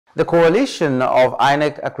The coalition of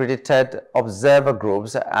Inec accredited observer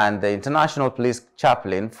groups and the International Police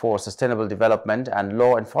Chaplain for Sustainable Development and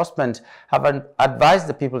Law Enforcement have advised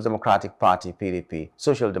the People's Democratic Party (PDP),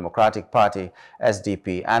 Social Democratic Party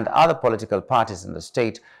 (SDP), and other political parties in the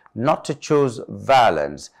state not to choose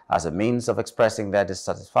violence as a means of expressing their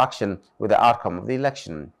dissatisfaction with the outcome of the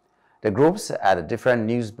election. The groups at a different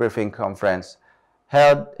news briefing conference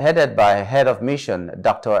headed by Head of Mission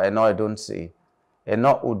Dr. Udensi,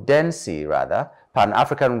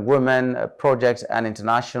 Pan-African Women Project and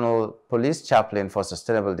International Police Chaplain for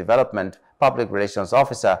Sustainable Development Public Relations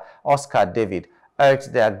Officer Oscar David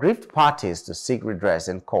urged the aggrieved parties to seek redress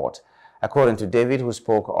in court. According to David, who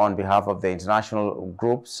spoke on behalf of the international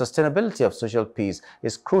group, sustainability of social peace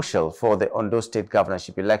is crucial for the Ondo State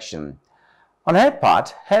governorship election. On her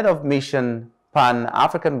part, Head of Mission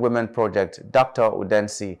Pan-African Women Project Dr.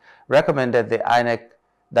 Udensi recommended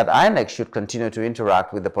that INEC should continue to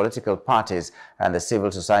interact with the political parties and the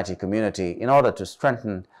civil society community in order to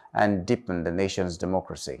strengthen and deepen the nation's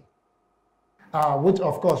democracy. Which,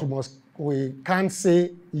 of course, we can't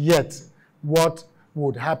say yet what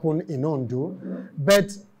would happen in Ondo,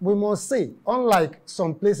 but we must say, unlike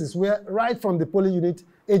some places where right from the polling unit,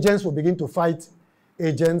 agents will begin to fight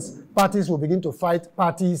agents, parties will begin to fight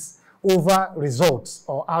parties over results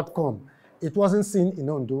or outcome. It wasn't seen in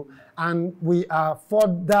Ondo, and we are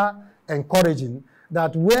further encouraging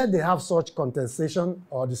that where they have such contestation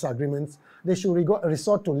or disagreements, they should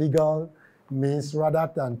resort to legal means rather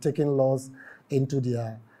than taking laws into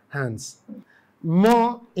their hands.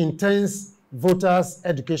 More intense voters'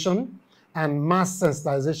 education and mass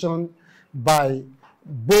sensitization by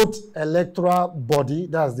both electoral body,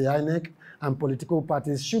 that's the INEC, and political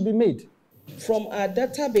parties should be made. From our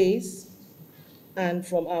database and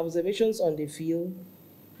from our observations on the field,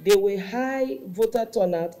 there were high voter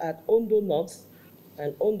turnout at Ondo North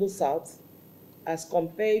and Ondo South as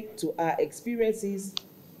compared to our experiences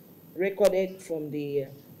recorded from the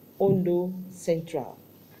Ondo Central.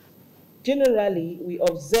 Generally, we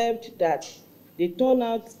observed that the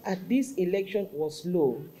turnout at this election was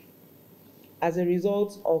low as a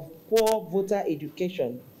result of poor voter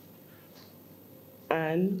education,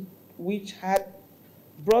 and which had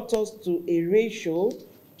brought us to a ratio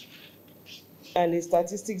and the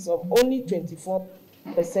statistics of only 24%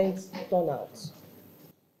 turnout.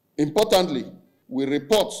 Importantly, we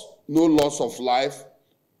report no loss of life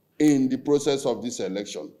in the process of this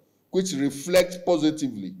election, which reflects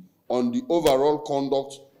positively on the overall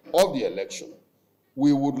conduct of the election.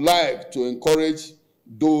 We would like to encourage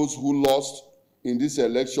those who lost in this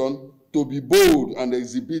election to be bold and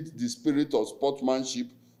exhibit the spirit of sportsmanship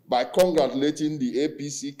by congratulating the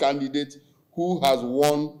APC candidate who has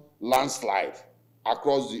won landslide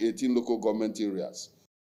across the 18 local government areas.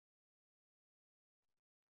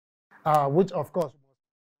 Which, of course,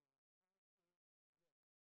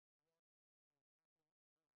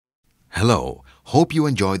 Hello, hope you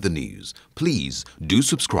enjoyed the news. Please do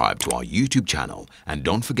subscribe to our YouTube channel and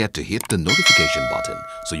don't forget to hit the notification button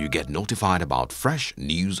so you get notified about fresh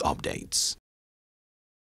news updates.